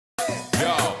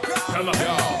come on,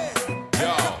 yo, yo,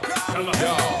 come on,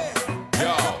 yo,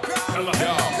 yo, come on,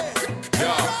 yo, yo,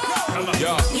 come on,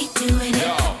 yo. We doing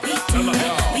it, we doing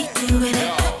it, we doing it,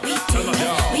 we doing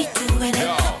it, we doing it,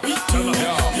 we doing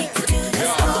it. We could do this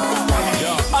all night.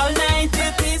 All night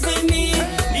you're teasing me,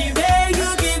 the way you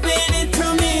giving it to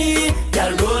me.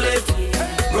 Girl,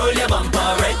 roll your bumper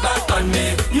right back on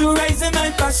me. You raising my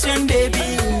passion,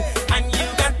 baby, and you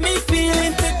got me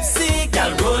feeling tipsy.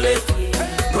 Girl, roll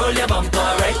your bumper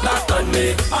right back on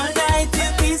me. All night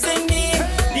you're teasing me,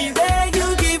 the way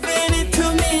you giving it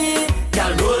to me.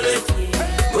 Girl,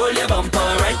 roll your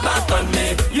bumper right back on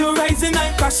me. You raising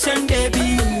my passion,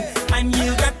 baby, and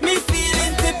you got me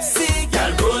feeling tipsy.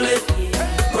 Girl, roll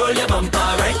your bumper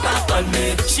right back on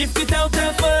me. Shift it out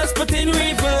there first, but in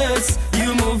reverse,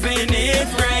 you moving it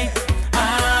right.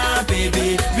 Ah,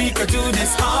 baby, we could do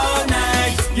this all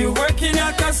night. You working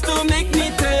your cause to make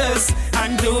me thirst,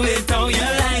 and do it how you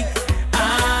like.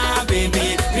 Ah,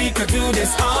 baby, we could do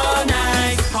this all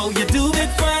night. How you do it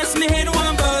first, me head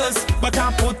one buzz, but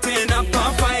I'm putting up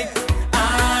a fight.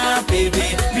 Ah,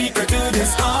 baby, we could do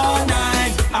this all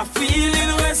night. I feel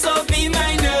it well, so be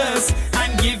my nurse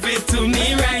and give it to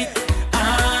me right.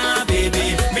 Ah,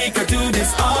 baby, we could do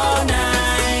this all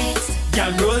night.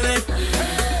 Girl, roll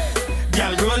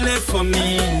it for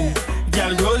me.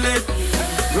 Girl, roll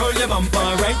your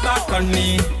bumper right back on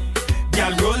me.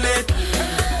 Girl, roll it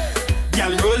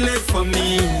for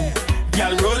me.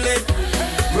 Girl, roll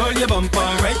your bumper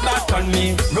right back on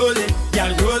me. Roll it,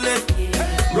 girl, roll it,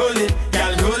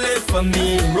 girl, roll it for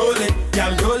me. Roll it,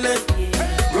 girl, roll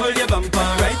your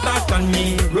bumper right back on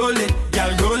me. Roll it,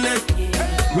 girl, roll it,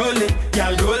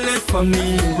 girl, roll it for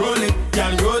me. Roll it,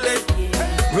 girl, roll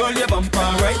your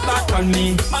bumper right back on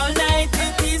me. All night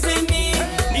you teasing me,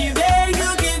 the way you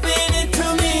giving it to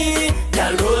me.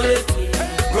 Girl, roll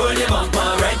your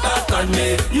bumper right back on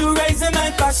me. You raising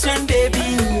my passion,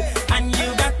 baby, and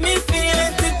you got me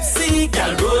feeling tipsy.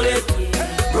 Girl, roll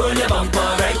your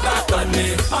bumper right back on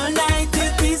me. All night you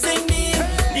teasing me,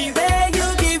 the way you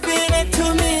giving it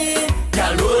to me.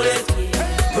 Girl, roll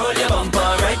your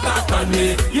bumper right back on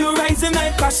me. You raising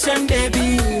my passion,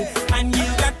 baby, and you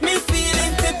got me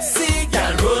feeling tipsy.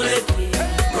 Girl, roll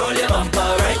your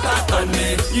bumper right back on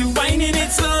me. You whining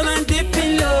it slow and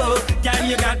dipping low. Girl,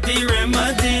 you got the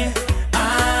remedy.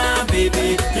 Ah,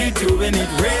 baby, you doing it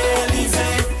real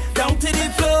easy. Down to the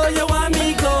floor, you want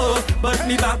me go, but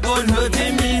me backbone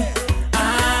hurting me.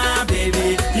 Ah,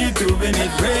 baby, you doing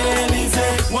it real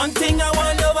easy. One thing I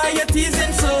wonder why you're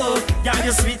teasing so. Girl,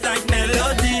 you're sweet like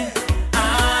melody.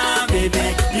 Ah,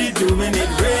 baby, you doing it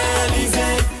real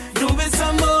easy. Do it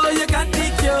some more, you got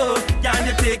the cure. Girl,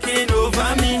 you're taking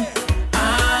over me.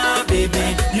 Ah,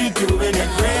 baby, you doing it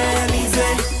real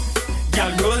easy.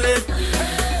 Girl, roll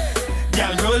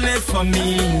it for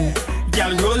me.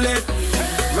 Girl, roll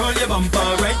your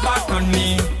bumper right back on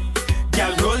me.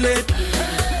 Girl, roll it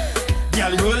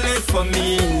for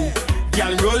me.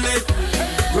 Girl, roll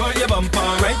your bumper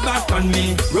right back on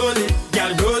me. Roll it,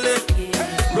 girl, roll it,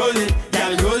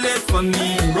 girl, roll it for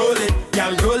me. Roll it,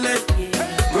 girl, roll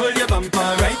your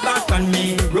bumper right back on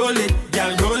me. Roll it,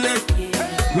 girl, roll it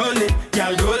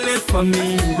for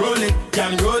me. Roll it,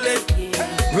 girl, roll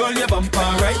your bumper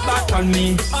right back on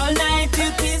me. All night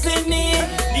you teasing me,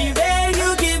 the way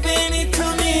you giving it to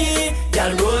me.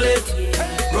 Girl, roll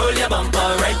your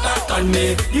bumper right back on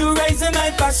me. You raising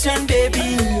my passion,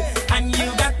 baby, and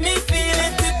you got me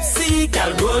feeling tipsy.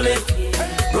 Girl, roll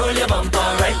your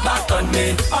bumper right back on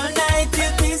me. All night you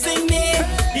teasing me,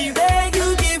 the way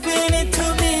you giving it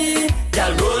to me.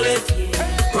 Girl,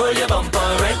 roll your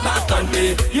bumper right back on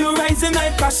me. You raising my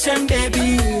passion,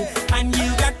 baby, and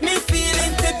you got me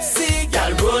feeling tipsy.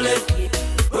 Girl,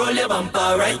 roll your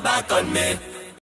bumper right back on me.